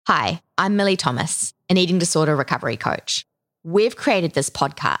Hi, I'm Millie Thomas, an eating disorder recovery coach. We've created this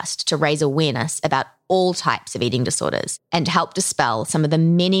podcast to raise awareness about all types of eating disorders and to help dispel some of the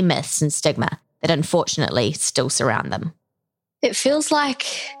many myths and stigma that unfortunately still surround them. It feels like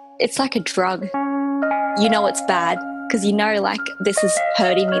it's like a drug. You know it's bad because you know like this is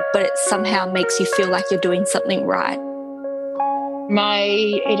hurting me, but it somehow makes you feel like you're doing something right. My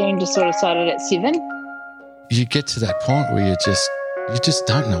eating disorder started at 7. You get to that point where you just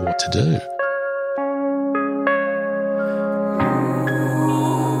don't know what to do.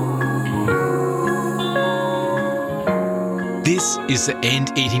 This is the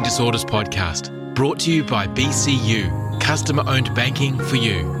End Eating Disorders podcast, brought to you by BCU, customer-owned banking for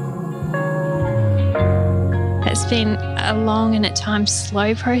you. It's been a long and at times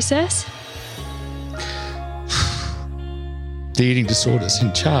slow process. The eating disorder's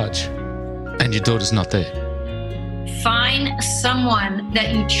in charge and your daughter's not there. Find someone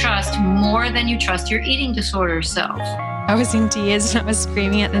that you trust more than you trust your eating disorder self. I was in tears and I was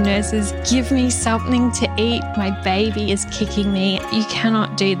screaming at the nurses, give me something to eat. My baby is kicking me. You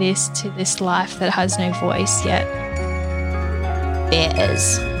cannot do this to this life that has no voice yet. There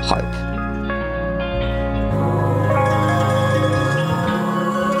is hope.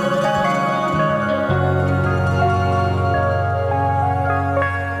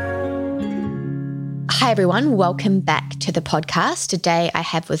 Hi everyone, welcome back to the podcast. Today I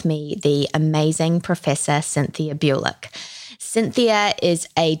have with me the amazing Professor Cynthia Bulik. Cynthia is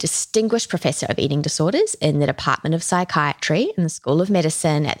a distinguished professor of eating disorders in the Department of Psychiatry in the School of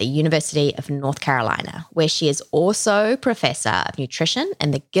Medicine at the University of North Carolina, where she is also Professor of Nutrition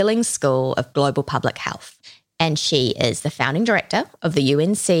in the Gillings School of Global Public Health. And she is the founding director of the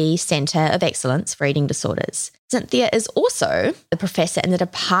UNC Centre of Excellence for Eating Disorders. Cynthia is also the professor in the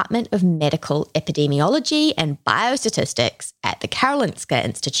Department of Medical Epidemiology and Biostatistics at the Karolinska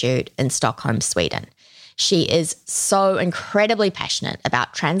Institute in Stockholm, Sweden. She is so incredibly passionate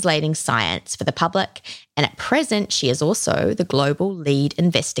about translating science for the public, and at present, she is also the global lead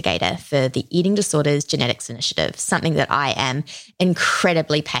investigator for the Eating Disorders Genetics Initiative, something that I am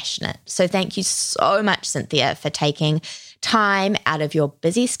incredibly passionate. So thank you so much, Cynthia, for taking time out of your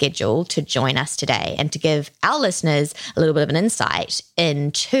busy schedule to join us today and to give our listeners a little bit of an insight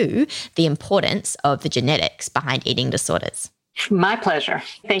into the importance of the genetics behind eating disorders. My pleasure.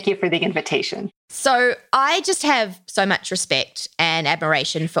 Thank you for the invitation. So I just have so much respect and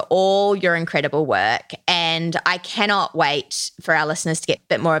admiration for all your incredible work, and I cannot wait for our listeners to get a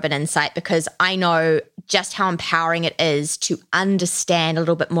bit more of an insight because I know just how empowering it is to understand a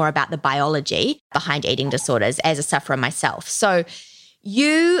little bit more about the biology behind eating disorders as a sufferer myself. So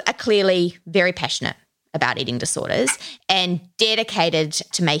you are clearly very passionate about eating disorders and dedicated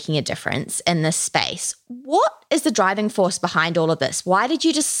to making a difference in this space. What is the driving force behind all of this? Why did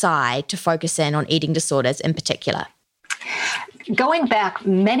you decide to focus in on eating disorders in particular? Going back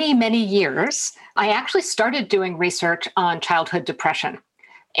many, many years, I actually started doing research on childhood depression.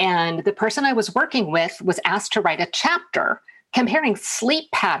 And the person I was working with was asked to write a chapter comparing sleep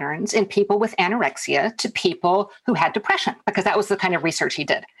patterns in people with anorexia to people who had depression, because that was the kind of research he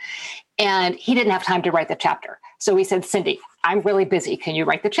did. And he didn't have time to write the chapter. So he said, Cindy, I'm really busy. Can you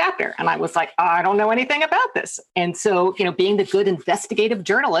write the chapter? And I was like, I don't know anything about this. And so, being the good investigative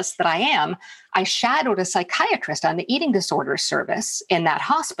journalist that I am, I shadowed a psychiatrist on the eating disorders service in that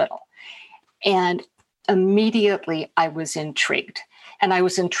hospital. And immediately I was intrigued. And I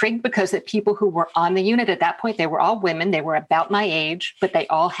was intrigued because the people who were on the unit at that point, they were all women. They were about my age, but they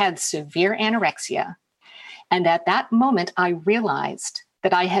all had severe anorexia. And at that moment, I realized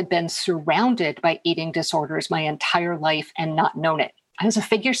that I had been surrounded by eating disorders my entire life and not known it. I was a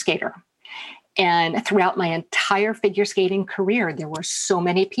figure skater. And throughout my entire figure skating career, there were so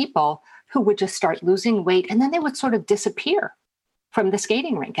many people who would just start losing weight and then they would sort of disappear from the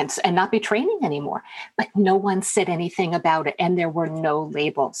skating rink and not be training anymore. But no one said anything about it, and there were no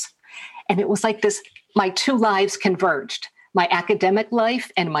labels. And it was like this, my two lives converged. My academic life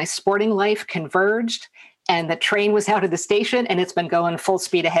and my sporting life converged, and the train was out of the station, and it's been going full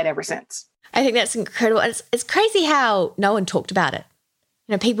speed ahead ever since. I think that's incredible. It's crazy how no one talked about it.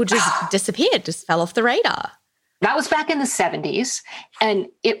 People just disappeared, just fell off the radar. That was back in the 70s, and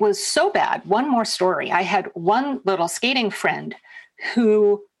it was so bad. One more story. I had one little skating friend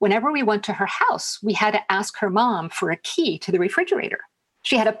who, whenever we went to her house, we had to ask her mom for a key to the refrigerator.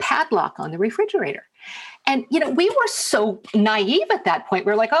 She had a padlock on the refrigerator. And, we were so naive at that point.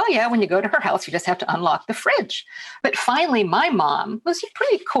 We were like, oh, yeah, when you go to her house, you just have to unlock the fridge. But finally, my mom was a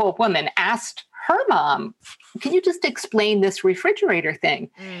pretty cool woman, asked her mom, can you just explain this refrigerator thing?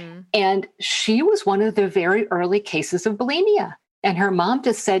 And she was one of the very early cases of bulimia. And her mom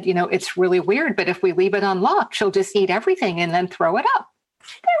just said, it's really weird, but if we leave it unlocked, she'll just eat everything and then throw it up.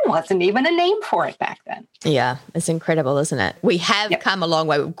 There wasn't even a name for it back then. Yeah, it's incredible, isn't it? We have come a long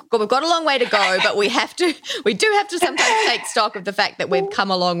way. We've got a long way to go, but we do have to sometimes take stock of the fact that we've come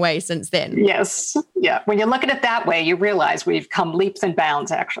a long way since then. Yes. Yeah. When you look at it that way, you realize we've come leaps and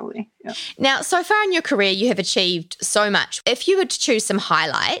bounds, actually. Yeah. Now, so far in your career, you have achieved so much. If you were to choose some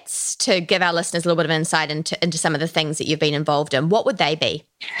highlights to give our listeners a little bit of insight into some of the things that you've been involved in, what would they be?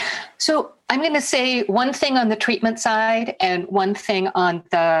 So I'm going to say one thing on the treatment side and one thing on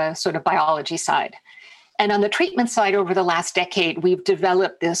the sort of biology side. And on the treatment side, over the last decade, we've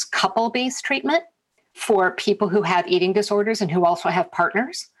developed this couple-based treatment for people who have eating disorders and who also have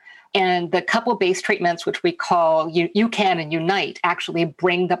partners. And the couple-based treatments, which we call UCAN and Unite, actually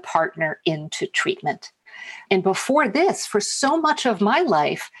bring the partner into treatment. And before this, for so much of my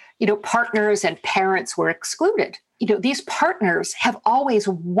life, partners and parents were excluded. These partners have always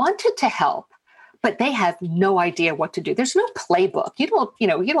wanted to help, but they have no idea what to do. There's no playbook. You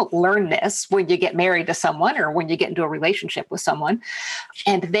don't learn this when you get married to someone or when you get into a relationship with someone.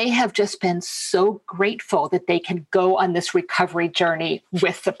 And they have just been so grateful that they can go on this recovery journey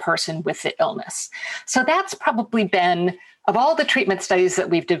with the person with the illness. So that's probably been, of all the treatment studies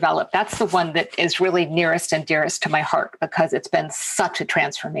that we've developed, that's the one that is really nearest and dearest to my heart because it's been such a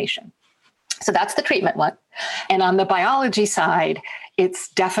transformation. So that's the treatment one. And on the biology side, it's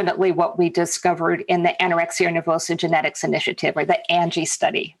definitely what we discovered in the Anorexia Nervosa Genetics Initiative, or the ANGI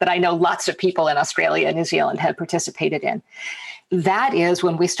study, that I know lots of people in Australia and New Zealand have participated in. That is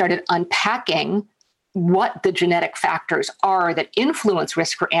when we started unpacking what the genetic factors are that influence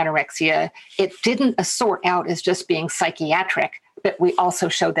risk for anorexia. It didn't sort out as just being psychiatric, but we also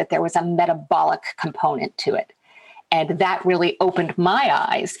showed that there was a metabolic component to it. And that really opened my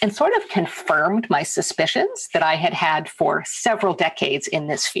eyes and sort of confirmed my suspicions that I had had for several decades in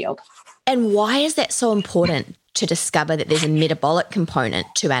this field. And why is that so important to discover that there's a metabolic component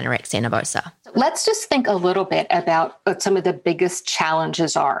to anorexia nervosa? Let's just think a little bit about what some of the biggest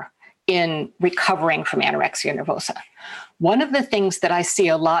challenges are in recovering from anorexia nervosa. One of the things that I see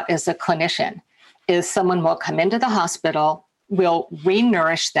a lot as a clinician is someone will come into the hospital, we'll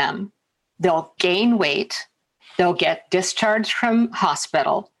re-nourish them, they'll gain weight, they'll get discharged from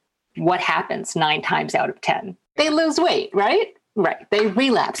hospital. What happens 9 times out of 10? They lose weight, right? Right. They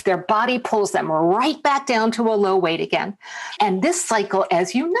relapse. Their body pulls them right back down to a low weight again. And this cycle,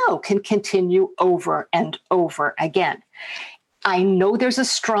 as you know, can continue over and over again. I know there's a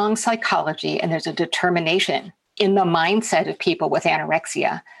strong psychology and there's a determination in the mindset of people with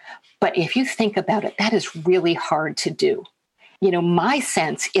anorexia. But if you think about it, that is really hard to do. My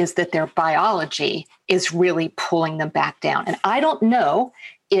sense is that their biology is really pulling them back down. And I don't know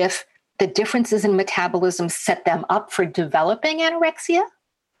if the differences in metabolism set them up for developing anorexia,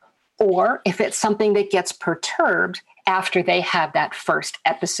 or if it's something that gets perturbed after they have that first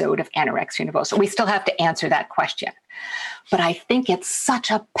episode of anorexia nervosa. We still have to answer that question. But I think it's such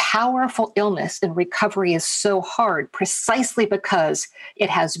a powerful illness, and recovery is so hard precisely because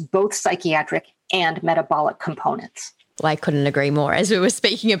it has both psychiatric and metabolic components. Well, I couldn't agree more, as we were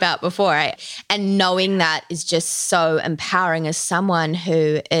speaking about before. And knowing that is just so empowering as someone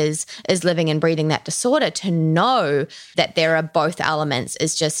who is living and breathing that disorder, to know that there are both elements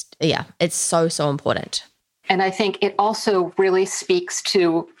is just, it's so, so important. And I think it also really speaks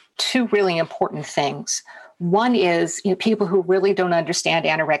to 2 really important things. One is, people who really don't understand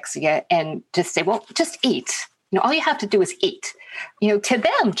anorexia and just say, well, just eat. All you have to do is eat. To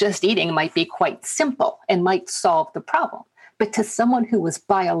them, just eating might be quite simple and might solve the problem. But to someone who was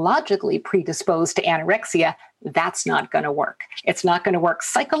biologically predisposed to anorexia, that's not going to work. It's not going to work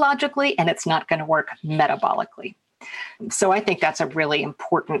psychologically, and it's not going to work metabolically. So I think that's a really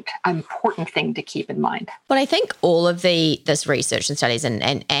important thing to keep in mind. But I think all of this research and studies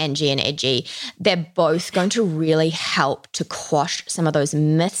and Angie and Edgy, they're both going to really help to quash some of those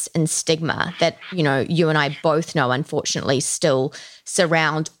myths and stigma that, you and I both know, unfortunately, still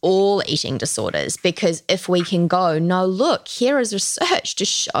surround all eating disorders. Because if we can go, no, look, here is research to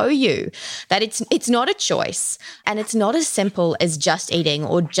show you that it's not a choice, and it's not as simple as just eating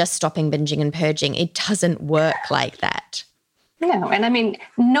or just stopping binging and purging. It doesn't work like that. No, and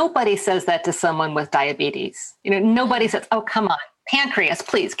nobody says that to someone with diabetes. Nobody says, oh, come on, pancreas,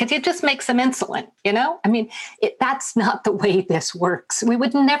 please, could you just make some insulin? That's not the way this works. We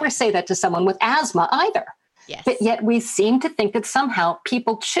would never say that to someone with asthma either. Yes. But yet we seem to think that somehow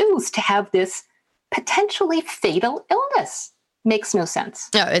people choose to have this potentially fatal illness. Makes no sense.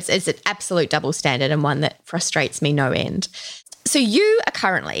 No, it's an absolute double standard, and one that frustrates me no end. So you are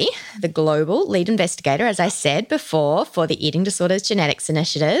currently the global lead investigator, as I said before, for the Eating Disorders Genetics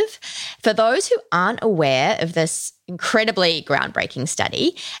Initiative. For those who aren't aware of this incredibly groundbreaking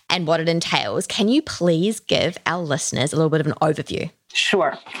study and what it entails, can you please give our listeners a little bit of an overview?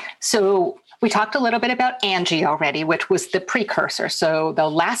 Sure. So we talked a little bit about Angie already, which was the precursor. So the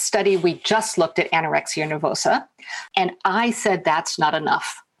last study, we just looked at anorexia nervosa, and I said that's not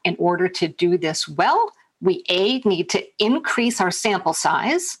enough. In order to do this well, we need to increase our sample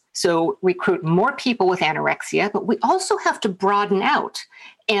size, so recruit more people with anorexia, but we also have to broaden out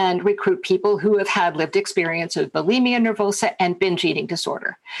and recruit people who have had lived experience of bulimia nervosa and binge eating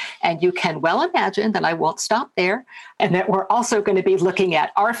disorder. And you can well imagine that I won't stop there, and that we're also going to be looking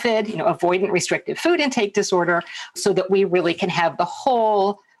at ARFID, avoidant restrictive food intake disorder, so that we really can have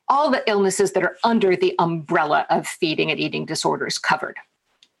all the illnesses that are under the umbrella of feeding and eating disorders covered.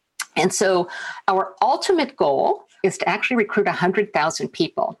 And so our ultimate goal is to actually recruit 100,000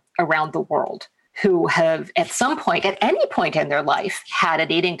 people around the world who have at some point, at any point in their life, had an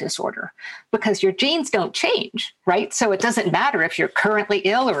eating disorder, because your genes don't change, right? So it doesn't matter if you're currently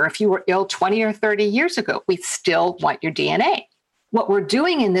ill or if you were ill 20 or 30 years ago, we still want your DNA. What we're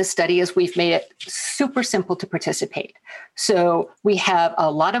doing in this study is we've made it super simple to participate. So we have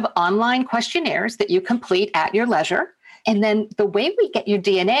a lot of online questionnaires that you complete at your leisure. And then the way we get your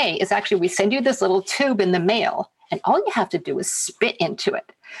DNA is actually we send you this little tube in the mail, and all you have to do is spit into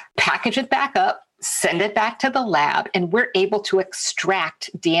it, package it back up, send it back to the lab, and we're able to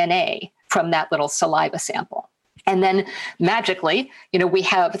extract DNA from that little saliva sample. And then magically, we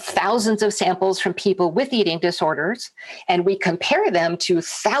have thousands of samples from people with eating disorders, and we compare them to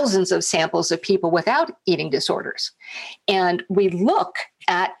thousands of samples of people without eating disorders. And we look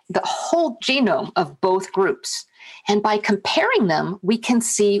at the whole genome of both groups. And by comparing them, we can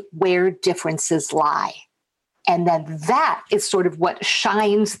see where differences lie. And then that is sort of what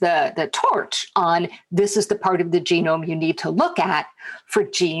shines the torch on this is the part of the genome you need to look at for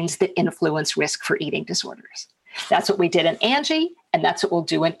genes that influence risk for eating disorders. That's what we did in Angie, and that's what we'll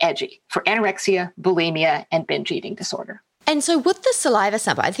do in Edgy for anorexia, bulimia, and binge eating disorder. And so with the saliva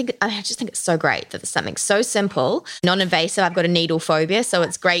sample, I just think it's so great that there's something so simple, non-invasive. I've got a needle phobia, so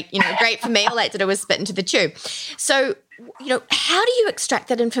it's great, great for me. All I had to do was spit into the tube. So, how do you extract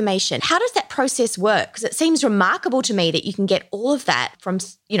that information? How does that process work? Because it seems remarkable to me that you can get all of that from,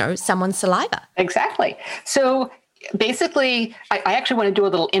 someone's saliva. Exactly. So basically, I actually want to do a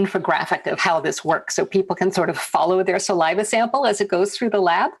little infographic of how this works so people can sort of follow their saliva sample as it goes through the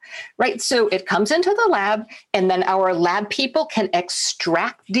lab, right? So it comes into the lab, and then our lab people can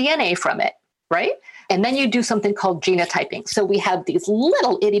extract DNA from it, right? And then you do something called genotyping. So we have these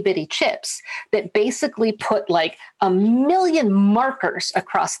little itty bitty chips that basically put like 1 million markers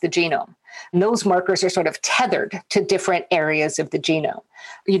across the genome. And those markers are sort of tethered to different areas of the genome.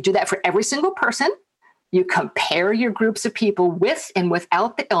 You do that for every single person. You compare your groups of people with and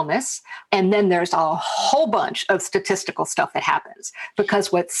without the illness, and then there's a whole bunch of statistical stuff that happens,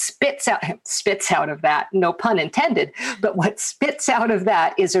 because what spits out of that, no pun intended, but what spits out of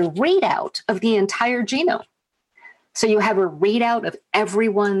that is a readout of the entire genome. So you have a readout of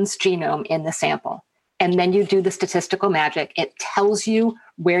everyone's genome in the sample, and then you do the statistical magic. It tells you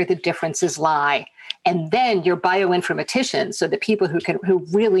where the differences lie. And then your bioinformaticians, so the people who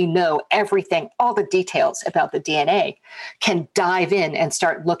really know everything, all the details about the DNA, can dive in and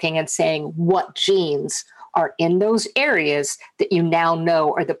start looking and saying what genes are in those areas that you now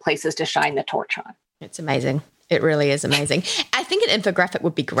know are the places to shine the torch on. It's amazing. It really is amazing. I think an infographic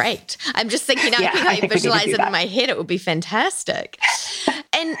would be great. I'm just thinking, I visualize it in my head. It would be fantastic.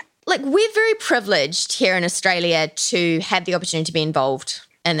 And we're very privileged here in Australia to have the opportunity to be involved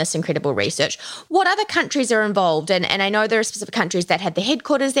in this incredible research. What other countries are involved? And I know there are specific countries that had the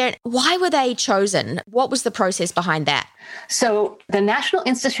headquarters there. Why were they chosen? What was the process behind that? So the National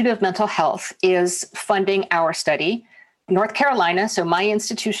Institute of Mental Health is funding our study. North Carolina, so my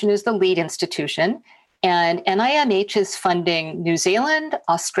institution is the lead institution, and NIMH is funding New Zealand,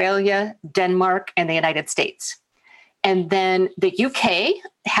 Australia, Denmark, and the United States. And then the UK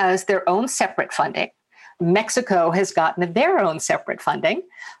has their own separate funding. Mexico has gotten their own separate funding.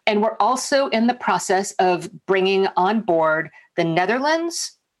 And we're also in the process of bringing on board the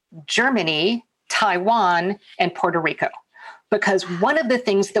Netherlands, Germany, Taiwan, and Puerto Rico. Because one of the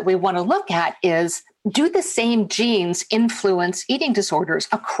things that we want to look at is, do the same genes influence eating disorders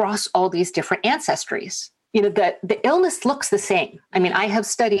across all these different ancestries? The illness looks the same. I mean, I have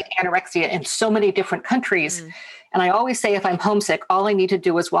studied anorexia in so many different countries. And I always say, if I'm homesick, all I need to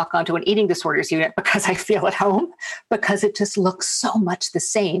do is walk onto an eating disorders unit because I feel at home, because it just looks so much the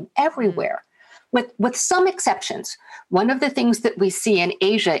same everywhere. with some exceptions. One of the things that we see in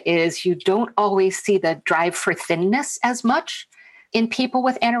Asia is you don't always see the drive for thinness as much in people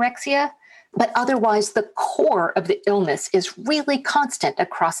with anorexia, but otherwise the core of the illness is really constant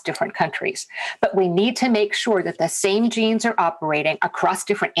across different countries. But we need to make sure that the same genes are operating across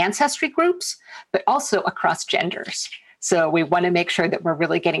different ancestry groups, but also across genders. So we want to make sure that we're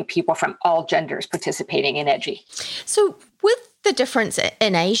really getting people from all genders participating in EDGI. So with the difference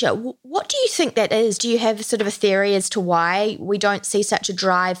in Asia, what do you think that is? Do you have sort of a theory as to why we don't see such a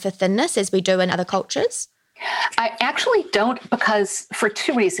drive for thinness as we do in other cultures? I actually don't, because for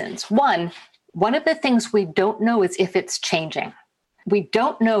two reasons. One of the things we don't know is if it's changing. We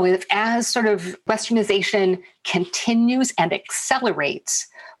don't know if, as sort of Westernization continues and accelerates,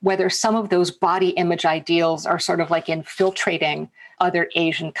 whether some of those body image ideals are sort of like infiltrating other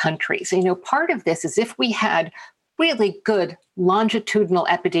Asian countries. Part of this is if we had really good longitudinal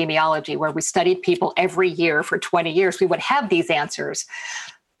epidemiology where we studied people every year for 20 years, we would have these answers.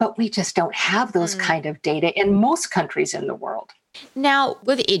 But we just don't have those kind of data in most countries in the world. Now,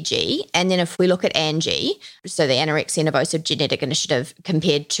 with EDGI, and then if we look at ANGI, so the Anorexia Nervosa Genetic Initiative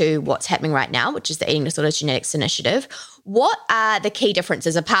compared to what's happening right now, which is the Eating Disorders Genetics Initiative, what are the key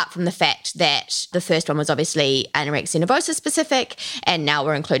differences apart from the fact that the first one was obviously anorexia nervosa specific, and now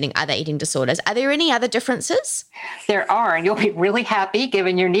we're including other eating disorders? Are there any other differences? There are, and you'll be really happy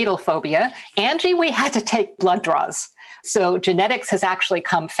given your needle phobia. ANGI, we had to take blood draws. So genetics has actually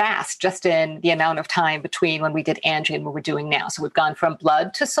come fast just in the amount of time between when we did ANGI and what we're doing now. So we've gone from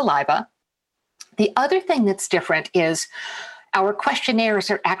blood to saliva. The other thing that's different is our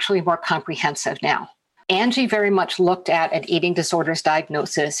questionnaires are actually more comprehensive now. ANGI very much looked at an eating disorders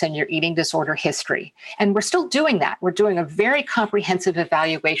diagnosis and your eating disorder history. And we're still doing that. We're doing a very comprehensive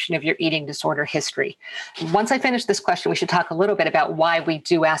evaluation of your eating disorder history. Once I finish this question, we should talk a little bit about why we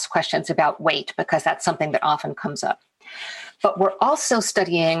do ask questions about weight, because that's something that often comes up. But we're also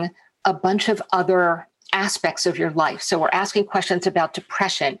studying a bunch of other aspects of your life. So we're asking questions about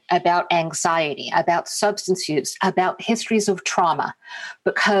depression, about anxiety, about substance use, about histories of trauma,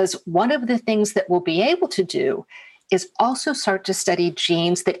 because one of the things that we'll be able to do is also start to study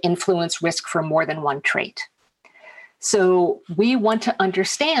genes that influence risk for more than one trait. So we want to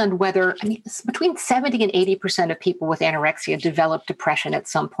understand whether, between 70 and 80% of people with anorexia develop depression at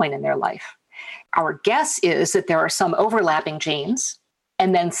some point in their life. Our guess is that there are some overlapping genes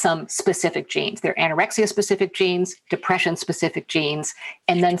and then some specific genes. There are anorexia-specific genes, depression-specific genes,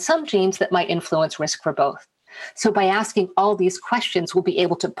 and then some genes that might influence risk for both. So by asking all these questions, we'll be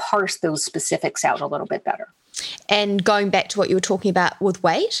able to parse those specifics out a little bit better. And going back to what you were talking about with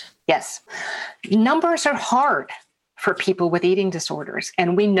weight? Yes. Numbers are hard for people with eating disorders,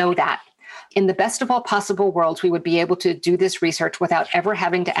 and we know that. In the best of all possible worlds, we would be able to do this research without ever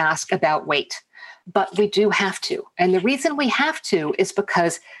having to ask about weight. But we do have to. And the reason we have to is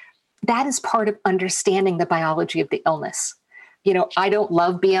because that is part of understanding the biology of the illness. I don't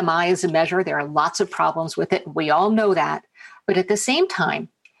love BMI as a measure. There are lots of problems with it. We all know that. But at the same time,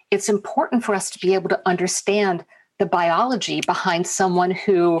 it's important for us to be able to understand the biology behind someone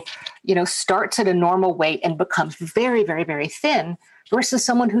who, starts at a normal weight and becomes very, very, very thin versus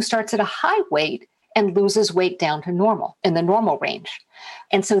someone who starts at a high weight and loses weight down to normal, in the normal range.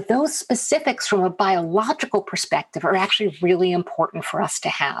 And so those specifics from a biological perspective are actually really important for us to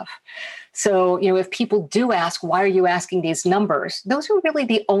have. So, if people do ask, why are you asking these numbers? Those are really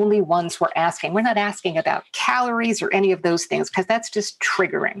the only ones we're asking. We're not asking about calories or any of those things because that's just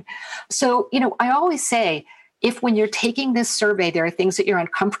triggering. So, I always say, if when you're taking this survey, there are things that you're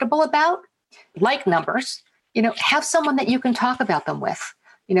uncomfortable about, like numbers, have someone that you can talk about them with.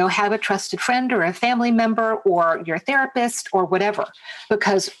 Have a trusted friend or a family member or your therapist or whatever,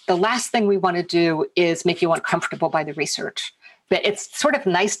 because the last thing we want to do is make you uncomfortable by the research. But it's sort of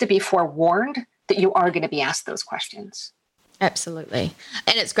nice to be forewarned that you are going to be asked those questions. Absolutely.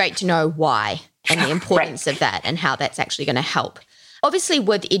 And it's great to know why and the importance of that and how that's actually going to help. Obviously,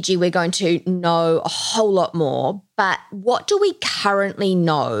 with EDGI, we're going to know a whole lot more, but what do we currently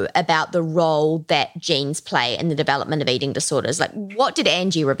know about the role that genes play in the development of eating disorders? Like, what did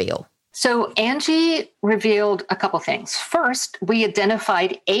ANGI reveal? So ANGI revealed a couple things. First, we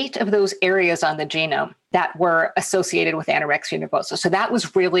identified 8 of those areas on the genome that were associated with anorexia nervosa. So that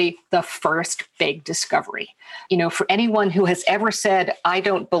was really the first big discovery. For anyone who has ever said, I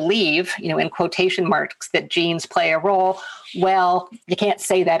don't believe, in quotation marks, that genes play a role, well, you can't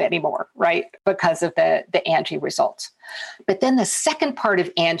say that anymore, right? Because of the ANGI results. But then the second part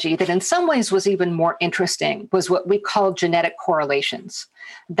of ANGI that in some ways was even more interesting was what we call genetic correlations.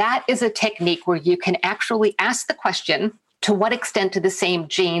 That is a technique where you can actually ask the question, To what extent do the same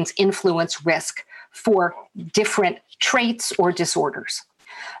genes influence risk for different traits or disorders?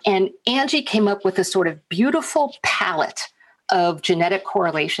 And Angie came up with a sort of beautiful palette of genetic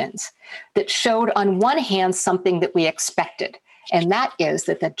correlations that showed, on one hand, something that we expected. And that is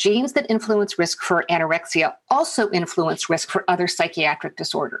that the genes that influence risk for anorexia also influence risk for other psychiatric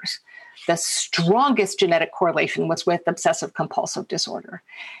disorders. The strongest genetic correlation was with obsessive compulsive disorder.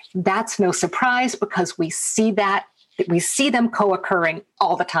 That's no surprise, because we see them co-occurring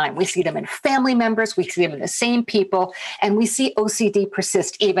all the time. We see them in family members, we see them in the same people, and we see OCD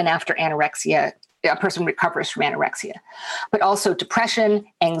persist even after anorexia, a person recovers from anorexia, but also depression,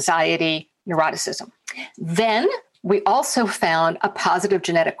 anxiety, neuroticism. Then we also found a positive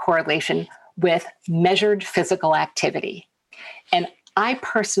genetic correlation with measured physical activity. And I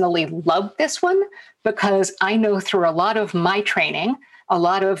personally love this one because I know through a lot of my training, a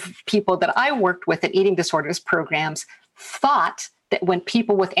lot of people that I worked with in eating disorders programs thought that when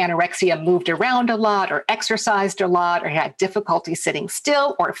people with anorexia moved around a lot or exercised a lot or had difficulty sitting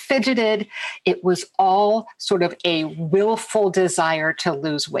still or fidgeted, it was all sort of a willful desire to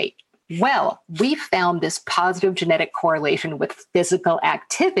lose weight. Well, we found this positive genetic correlation with physical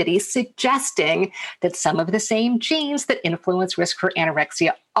activity, suggesting that some of the same genes that influence risk for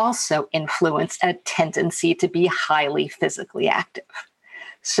anorexia also influence a tendency to be highly physically active.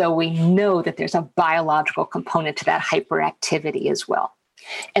 So we know that there's a biological component to that hyperactivity as well.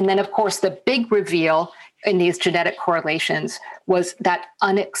 And then, of course, the big reveal in these genetic correlations was that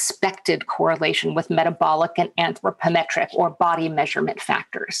unexpected correlation with metabolic and anthropometric or body measurement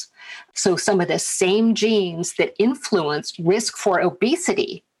factors. So some of the same genes that influence risk for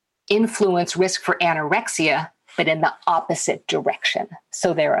obesity influence risk for anorexia, but in the opposite direction.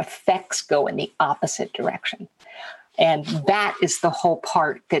 So their effects go in the opposite direction. And that is the whole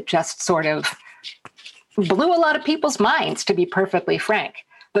part that just sort of blew a lot of people's minds, to be perfectly frank,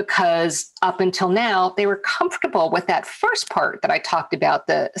 because up until now, they were comfortable with that first part that I talked about,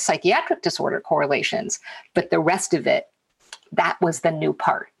 the psychiatric disorder correlations, but the rest of it, that was the new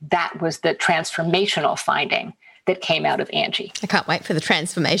part. That was the transformational finding that came out of Angie. I can't wait for the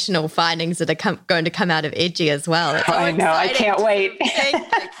transformational findings that are going to come out of Angie as well. It's I know, I can't wait.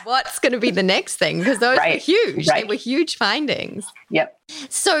 What's going to be the next thing? Because those were huge. Right. They were huge findings. Yep.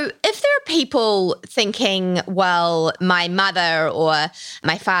 So if there are people thinking, well, my mother or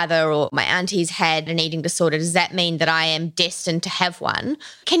my father or my auntie's had an eating disorder, does that mean that I am destined to have one?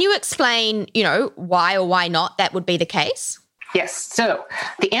 Can you explain, why or why not that would be the case? Yes. So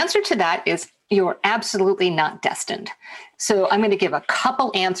the answer to that is you're absolutely not destined. So I'm going to give a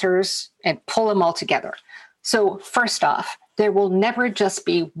couple answers and pull them all together. So first off, there will never just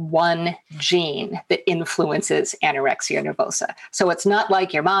be one gene that influences anorexia nervosa. So it's not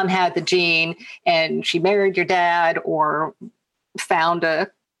like your mom had the gene and she married your dad or found a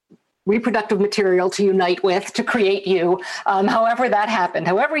reproductive material to unite with to create you, however that happened,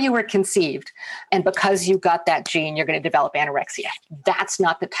 however you were conceived. And because you got that gene, you're going to develop anorexia. That's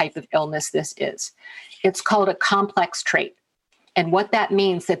not the type of illness this is. It's called a complex trait. And what that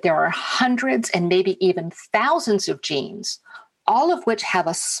means that there are hundreds and maybe even thousands of genes, all of which have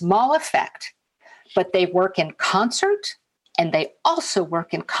a small effect, but they work in concert, and they also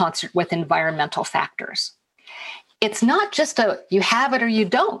work in concert with environmental factors. It's not just you have it or you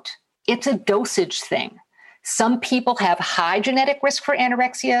don't. It's a dosage thing. Some people have high genetic risk for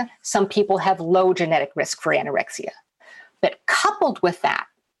anorexia. Some people have low genetic risk for anorexia. But coupled with that,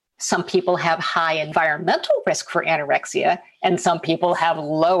 some people have high environmental risk for anorexia, and some people have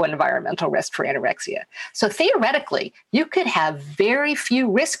low environmental risk for anorexia. So theoretically, you could have very few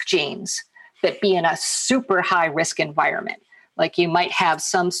risk genes that be in a super high risk environment. Like you might have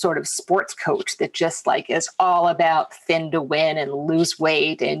some sort of sports coach that just is all about thin to win and lose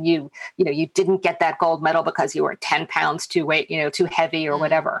weight. And you didn't get that gold medal because you were 10 pounds too heavy or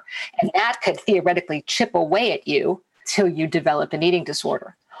whatever. And that could theoretically chip away at you till you develop an eating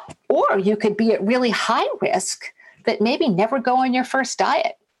disorder. Or you could be at really high risk that maybe never go on your first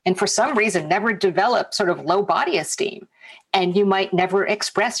diet and for some reason never develop sort of low body esteem. And you might never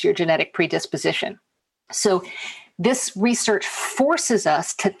express your genetic predisposition. So this research forces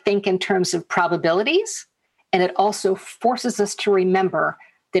us to think in terms of probabilities, and it also forces us to remember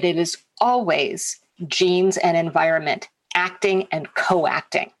that it is always genes and environment acting and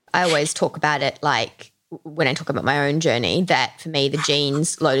co-acting. I always talk about it when I talk about my own journey, that for me, the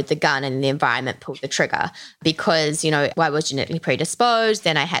genes loaded the gun and the environment pulled the trigger because, I was genetically predisposed.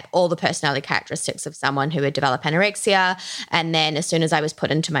 Then I had all the personality characteristics of someone who had developed anorexia. And then as soon as I was put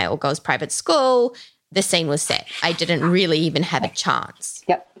into my all-girls private school, the scene was set. I didn't really even have a chance.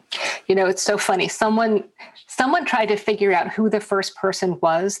 Yep. It's so funny. Someone tried to figure out who the first person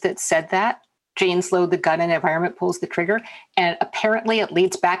was that said that. Genes load the gun and environment pulls the trigger. And apparently it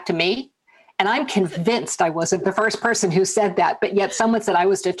leads back to me. And I'm convinced I wasn't the first person who said that, but yet someone said I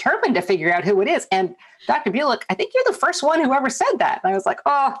was determined to figure out who it is. And Dr. Bulik, I think you're the first one who ever said that. And I was like,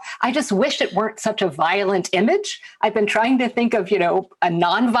 oh, I just wish it weren't such a violent image. I've been trying to think of, a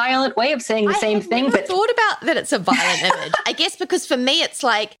non-violent way of saying the same thing. But thought about that it's a violent image. I guess because for me, it's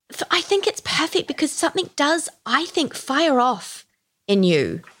like, I think it's perfect because something does, I think, fire off in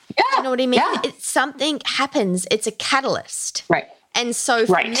you. Yeah. You know what I mean? Yeah. It's something happens. It's a catalyst. Right. And so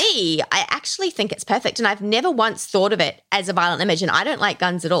for me, I actually think it's perfect. And I've never once thought of it as a violent image. And I don't like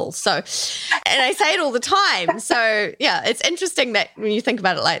guns at all. So, and I say it all the time. So yeah, it's interesting that when you think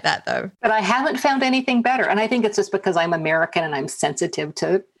about it like that though. But I haven't found anything better. And I think it's just because I'm American and I'm sensitive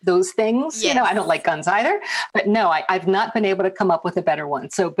to those things. Yes. I don't like guns either. But no, I've not been able to come up with a better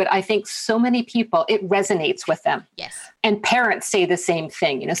one. So, but I think so many people, it resonates with them. Yes. And parents say the same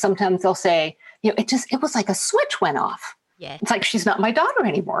thing. Sometimes they'll say, it was like a switch went off. Yeah. It's like, she's not my daughter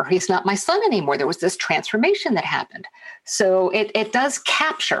anymore. He's not my son anymore. There was this transformation that happened. So it does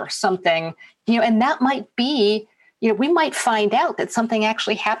capture something, and that might be, we might find out that something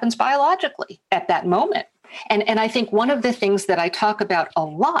actually happens biologically at that moment. And I think one of the things that I talk about a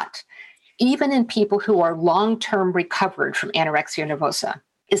lot, even in people who are long-term recovered from anorexia nervosa,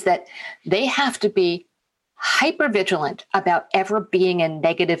 is that they have to be hypervigilant about ever being in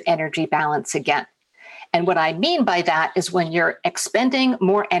negative energy balance again. And what I mean by that is when you're expending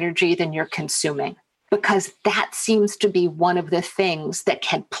more energy than you're consuming, because that seems to be one of the things that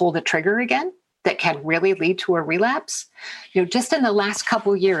can pull the trigger again, that can really lead to a relapse. Just in the last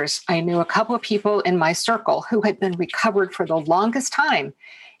couple of years, I knew a couple of people in my circle who had been recovered for the longest time.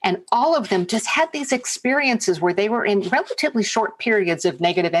 And all of them just had these experiences where they were in relatively short periods of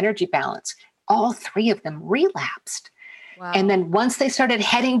negative energy balance. All three of them relapsed. Wow. And then once they started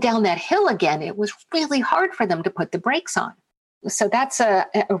heading down that hill again, it was really hard for them to put the brakes on. So that's a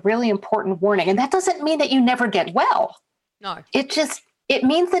really important warning. And that doesn't mean that you never get well. No. It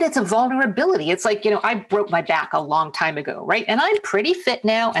means that it's a vulnerability. It's like, I broke my back a long time ago, right? And I'm pretty fit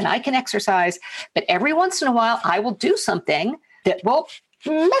now and I can exercise, but every once in a while I will do something that will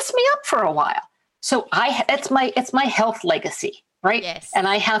mess me up for a while. So it's my health legacy. Right. Yes. And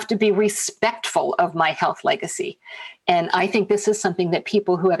I have to be respectful of my health legacy. And I think this is something that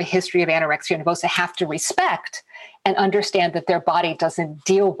people who have a history of anorexia nervosa have to respect and understand that their body doesn't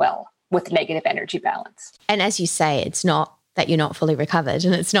deal well with negative energy balance. And as you say, it's not that you're not fully recovered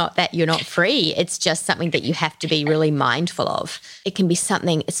and it's not that you're not free. It's just something that you have to be really mindful of. It can be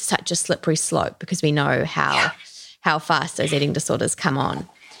something, it's such a slippery slope because we know how fast those eating disorders come on.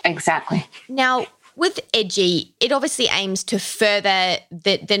 Exactly. Now, with EDGY, it obviously aims to further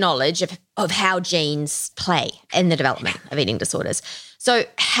the knowledge of how genes play in the development of eating disorders. So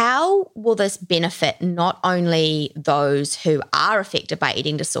how will this benefit not only those who are affected by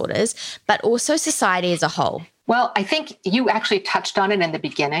eating disorders, but also society as a whole? Well, I think you actually touched on it in the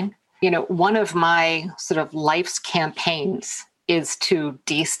beginning. One of my sort of life's campaigns is to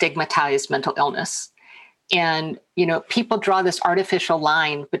destigmatize mental illness. And, people draw this artificial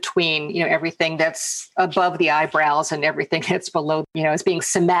line between, everything that's above the eyebrows and everything that's below, as being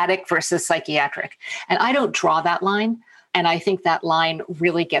somatic versus psychiatric. And I don't draw that line. And I think that line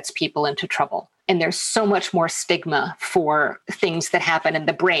really gets people into trouble. And there's so much more stigma for things that happen in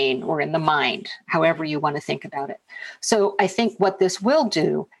the brain or in the mind, however you want to think about it. So I think what this will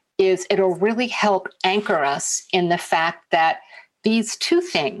do is it'll really help anchor us in the fact that these two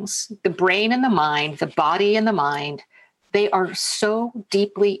things, the brain and the mind, the body and the mind, they are so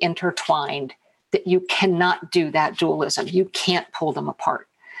deeply intertwined that you cannot do that dualism. You can't pull them apart.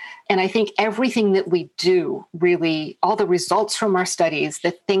 And I think everything that we do, really, all the results from our studies,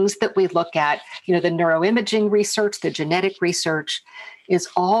 the things that we look at, the neuroimaging research, the genetic research, is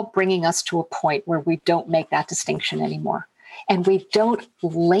all bringing us to a point where we don't make that distinction anymore. And we don't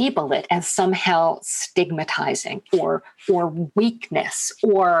label it as somehow stigmatizing or weakness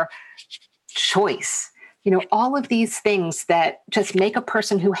or choice. All of these things that just make a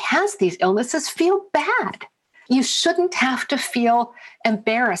person who has these illnesses feel bad. You shouldn't have to feel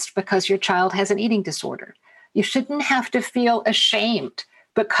embarrassed because your child has an eating disorder. You shouldn't have to feel ashamed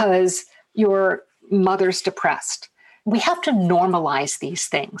because your mother's depressed. We have to normalize these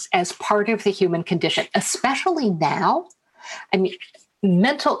things as part of the human condition, especially now. I mean,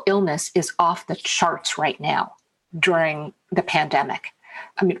 mental illness is off the charts right now during the pandemic.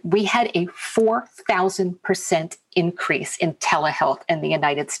 I mean, we had a 4,000% increase in telehealth in the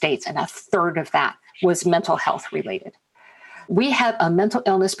United States, and a third of that was mental health related. We have a mental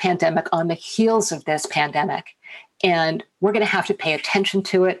illness pandemic on the heels of this pandemic, and we're going to have to pay attention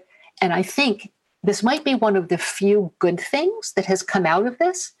to it. And I think this might be one of the few good things that has come out of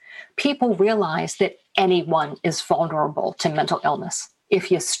this. People realize that anyone is vulnerable to mental illness.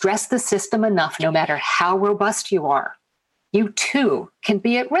 If you stress the system enough, no matter how robust you are, you too can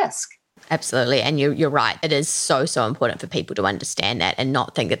be at risk. Absolutely. And you're right. It is so, so important for people to understand that and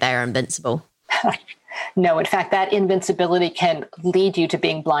not think that they are invincible. No, in fact, that invincibility can lead you to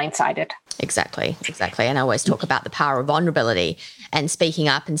being blindsided. Exactly. And I always talk about the power of vulnerability and speaking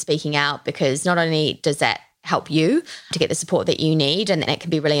up and speaking out, because not only does that help you to get the support that you need, and it can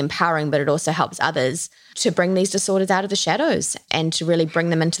be really empowering, but it also helps others to bring these disorders out of the shadows and to really bring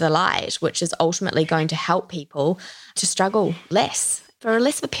them into the light, which is ultimately going to help people to struggle less for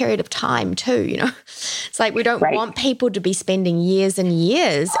less of a period of time too, It's like we don't want people to be spending years and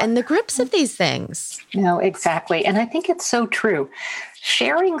years in the grips of these things. No, exactly. And I think it's so true.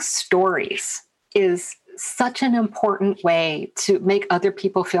 Sharing stories is such an important way to make other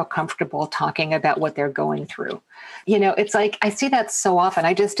people feel comfortable talking about what they're going through. It's like, I see that so often.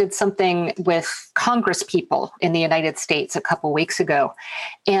 I just did something with Congress people in the United States a couple weeks ago.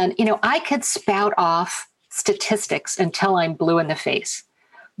 And, I could spout off statistics until I'm blue in the face.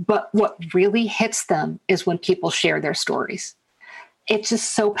 But what really hits them is when people share their stories. It's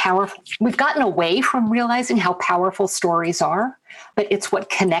just so powerful. We've gotten away from realizing how powerful stories are, but it's what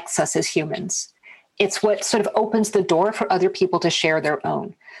connects us as humans. It's what sort of opens the door for other people to share their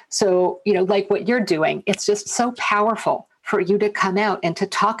own. So, like what you're doing, it's just so powerful for you to come out and to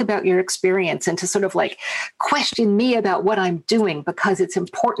talk about your experience and to sort of like question me about what I'm doing, because it's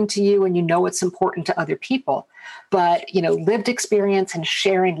important to you and it's important to other people. But, lived experience and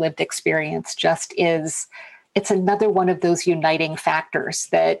sharing lived experience just it's another one of those uniting factors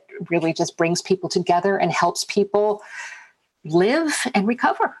that really just brings people together and helps people live and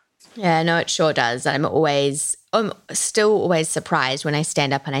recover. Yeah, no, it sure does. I'm still always surprised when I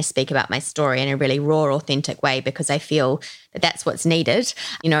stand up and I speak about my story in a really raw, authentic way, because I feel that that's what's needed.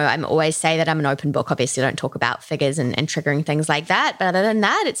 I'm always say that I'm an open book. Obviously, I don't talk about figures and triggering things like that. But other than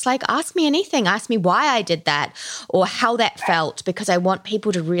that, it's like, ask me anything. Ask me why I did that or how that felt, because I want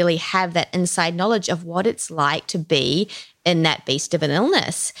people to really have that inside knowledge of what it's like to be in that beast of an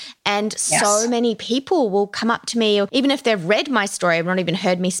illness. And so many people will come up to me, or even if they've read my story, have not even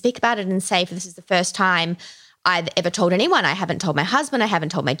heard me speak about it, and say, this is the first time I've ever told anyone. I haven't told my husband. I haven't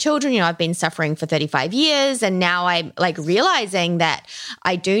told my children. I've been suffering for 35 years. And now I'm like realizing that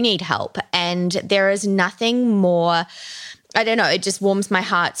I do need help. And there is nothing more, I don't know, it just warms my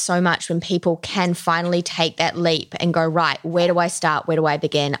heart so much when people can finally take that leap and go, right, where do I start? Where do I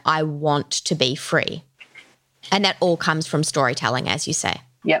begin? I want to be free. And that all comes from storytelling, as you say.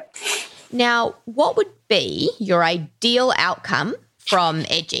 Yep. Now, what would be your ideal outcome from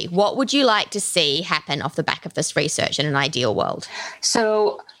EDGI? What would you like to see happen off the back of this research in an ideal world?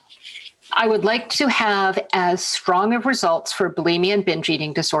 So I would like to have as strong of results for bulimia and binge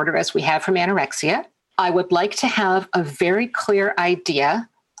eating disorder as we have from anorexia. I would like to have a very clear idea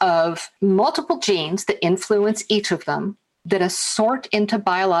of multiple genes that influence each of them, that assort into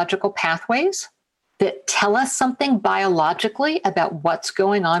biological pathways that tell us something biologically about what's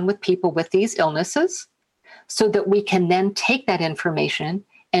going on with people with these illnesses, so that we can then take that information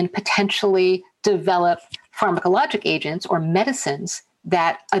and potentially develop pharmacologic agents or medicines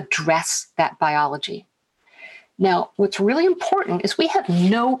that address that biology. Now, what's really important is we have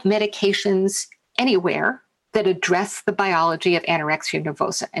no medications anywhere that address the biology of anorexia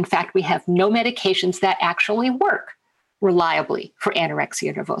nervosa. In fact, we have no medications that actually work reliably for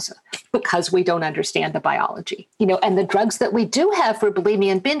anorexia nervosa because we don't understand the biology. And the drugs that we do have for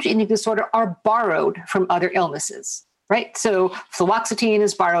bulimia and binge eating disorder are borrowed from other illnesses, right? So fluoxetine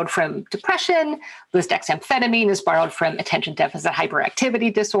is borrowed from depression, lisdexamfetamine is borrowed from attention deficit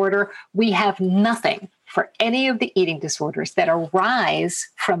hyperactivity disorder. We have nothing for any of the eating disorders that arise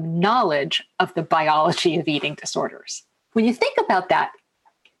from knowledge of the biology of eating disorders. When you think about that,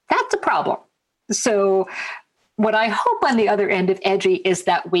 that's a problem. So what I hope on the other end of EDGI is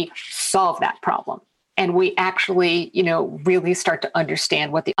that we solve that problem and we actually, really start to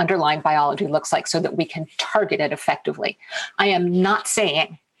understand what the underlying biology looks like so that we can target it effectively. I am not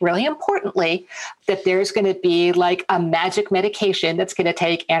saying, really importantly, that there's going to be like a magic medication that's going to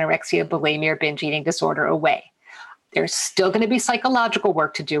take anorexia, bulimia, or binge eating disorder away. There's still going to be psychological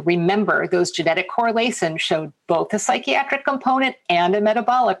work to do. Remember, those genetic correlations showed both a psychiatric component and a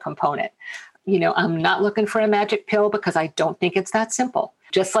metabolic component. I'm not looking for a magic pill because I don't think it's that simple.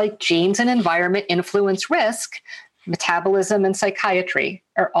 Just like genes and environment influence risk, metabolism and psychiatry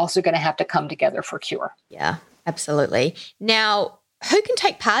are also going to have to come together for cure. Yeah, Absolutely. Now, who can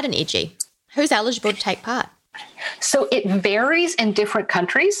take part in EDGI? Who's eligible to take part? So it varies in different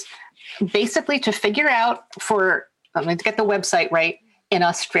countries. Basically, to figure out I'm going to get the website right. In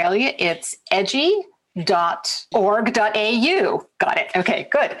Australia, it's edgy.org.au. Got it. Okay,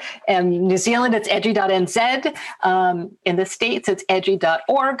 good. And New Zealand, it's edgy.nz. In the States, it's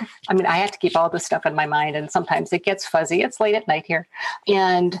edgy.org. I mean, I have to keep all this stuff in my mind, and sometimes it gets fuzzy. It's late at night here.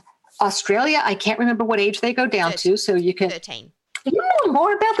 And Australia, I can't remember what age they go down 13. to, so you can... 13. You know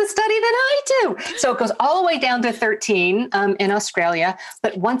more about the study than I do. So it goes all the way down to 13 in Australia.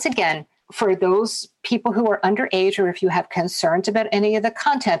 But once again, for those people who are underage, or if you have concerns about any of the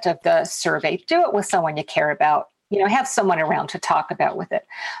content of the survey, do it with someone you care about. Have someone around to talk about with it.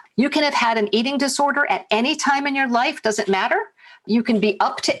 You can have had an eating disorder at any time in your life. Doesn't matter. You can be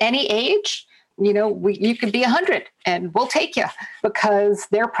up to any age. You could be 100 and we'll take you, because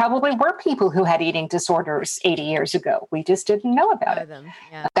there probably were people who had eating disorders 80 years ago. We just didn't know about it.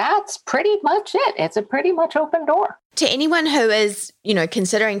 Yeah. That's pretty much it. It's a pretty much open door. To anyone who is,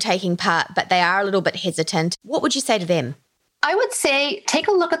 considering taking part, but they are a little bit hesitant, what would you say to them? I would say, take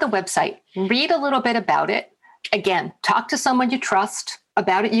a look at the website, read a little bit about it. Again, talk to someone you trust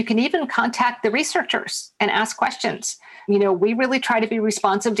about it. You can even contact the researchers and ask questions. We really try to be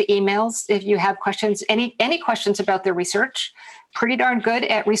responsive to emails. If you have questions, any questions about the research, pretty darn good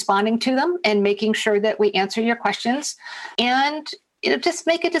at responding to them and making sure that we answer your questions, and just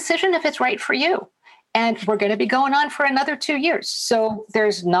make a decision if it's right for you. And we're going to be going on for another 2 years. So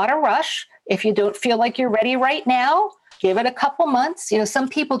there's not a rush. If you don't feel like you're ready right now, give it a couple months. Some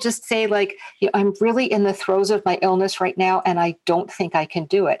people just say I'm really in the throes of my illness right now, and I don't think I can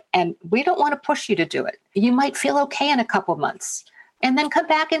do it. And we don't want to push you to do it. You might feel okay in a couple months and then come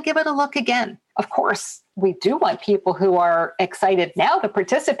back and give it a look again. Of course, we do want people who are excited now to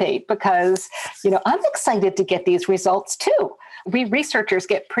participate, because, I'm excited to get these results too. We researchers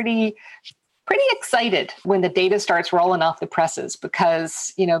get pretty excited when the data starts rolling off the presses,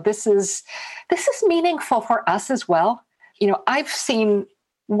 because, this is meaningful for us as well. I've seen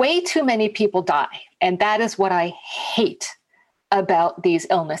way too many people die, and that is what I hate about these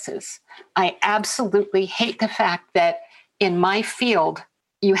illnesses. I absolutely hate the fact that in my field,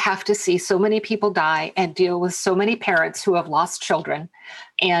 you have to see so many people die and deal with so many parents who have lost children.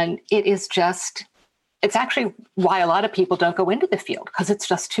 And it's actually why a lot of people don't go into the field, because it's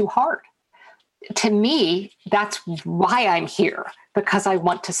just too hard. To me, that's why I'm here, because I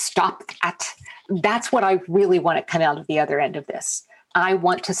want to stop that. That's what I really want to come out of the other end of this. I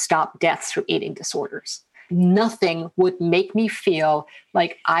want to stop deaths from eating disorders. Nothing would make me feel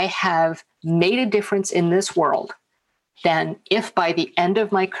like I have made a difference in this world than if by the end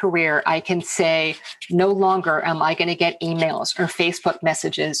of my career, I can say, no longer am I going to get emails or Facebook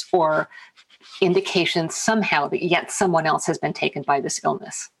messages or indications somehow that yet someone else has been taken by this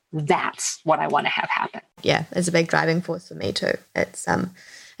illness. That's what I want to have happen. Yeah, it's a big driving force for me too.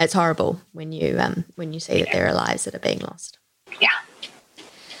 It's horrible when you see that there are lives that are being lost. Yeah.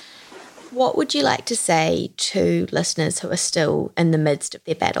 What would you like to say to listeners who are still in the midst of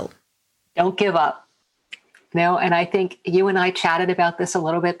their battle? Don't give up. And I think you and I chatted about this a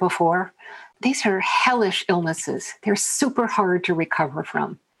little bit before. These are hellish illnesses. They're super hard to recover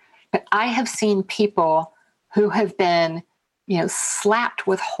from. But I have seen people who have been, slapped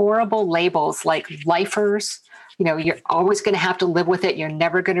with horrible labels like lifers. You're always going to have to live with it. You're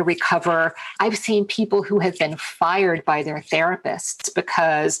never going to recover. I've seen people who have been fired by their therapists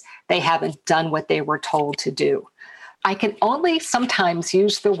because they haven't done what they were told to do. I can only sometimes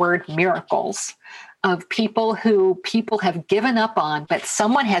use the word miracles of people who people have given up on, but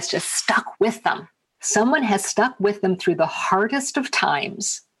someone has just stuck with them. Someone has stuck with them through the hardest of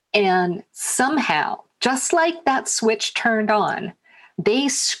times. And somehow, just like that switch turned on, they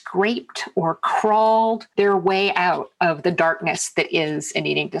scraped or crawled their way out of the darkness that is an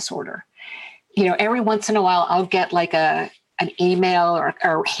eating disorder. Every once in a while, I'll get like an email or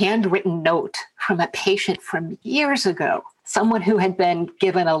a handwritten note from a patient from years ago, someone who had been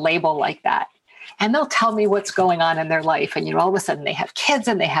given a label like that. And they'll tell me what's going on in their life. And, all of a sudden they have kids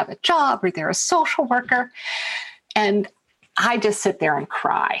and they have a job or they're a social worker. And I just sit there and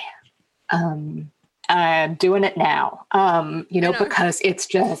cry. I'm doing it now, because it's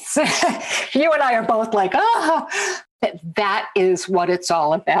just, you and I are both like, that is what it's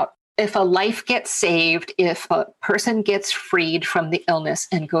all about. If a life gets saved, if a person gets freed from the illness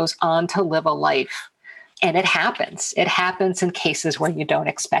and goes on to live a life, and it happens in cases where you don't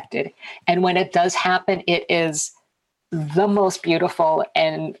expect it. And when it does happen, it is the most beautiful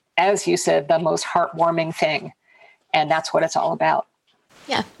and, as you said, the most heartwarming thing. And that's what it's all about.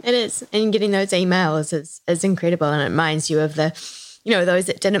 Yeah, it is. And getting those emails is incredible, and it reminds you of the, those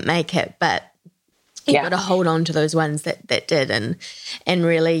that didn't make it, but you've got to hold on to those ones that did and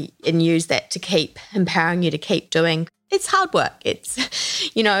really use that to keep empowering you to keep doing. It's hard work. It's,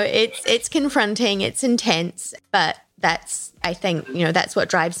 it's confronting, it's intense, but I think, that's what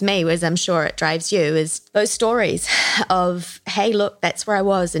drives me, as I'm sure it drives you, is those stories of, hey, look, that's where I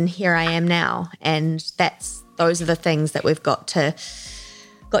was and here I am now. And those are the things that we've got to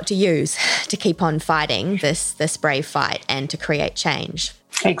use to keep on fighting this brave fight and to create change.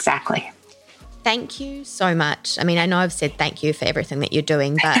 Exactly. Thank you so much. I mean, I know I've said thank you for everything that you're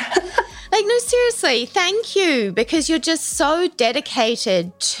doing, but no, seriously, thank you, because you're just so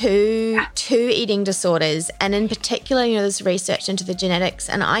dedicated to eating disorders, and in particular, there's research into the genetics,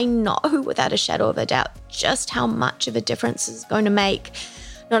 and I know without a shadow of a doubt just how much of a difference it's going to make,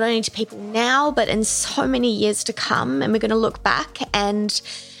 not only to people now, but in so many years to come. And we're going to look back and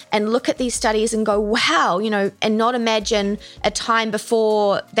look at these studies and go, wow, and not imagine a time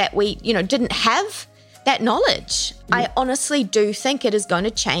before that we, didn't have that knowledge. I honestly do think it is going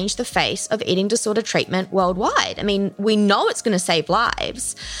to change the face of eating disorder treatment worldwide. I mean, we know it's going to save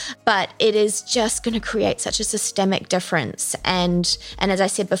lives, but it is just going to create such a systemic difference. And as I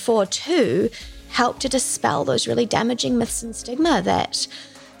said before too, help to dispel those really damaging myths and stigma that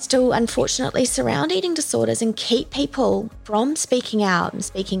still unfortunately surround eating disorders and keep people from speaking out and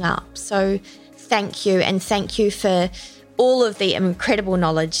speaking up. So thank you, and thank you for all of the incredible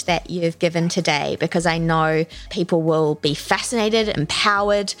knowledge that you've given today, because I know people will be fascinated,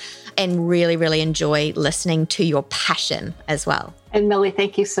 empowered, and really, really enjoy listening to your passion as well. And Millie,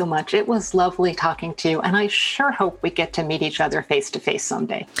 thank you so much. It was lovely talking to you, and I sure hope we get to meet each other face to face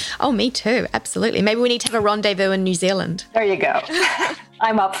someday. Oh, me too. Absolutely. Maybe we need to have a rendezvous in New Zealand. There you go.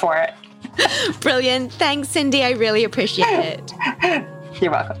 I'm up for it. Brilliant. Thanks, Cindy. I really appreciate it.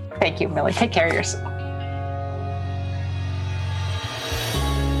 You're welcome. Thank you, Millie. Take care of yourself.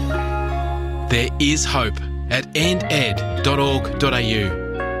 There is hope at ended.org.au.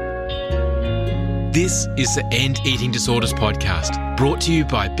 This is the End Eating Disorders podcast, brought to you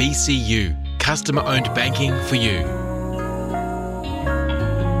by BCU, customer-owned banking for you.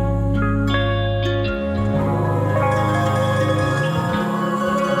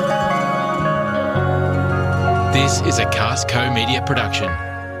 This is a Cast Co Media production.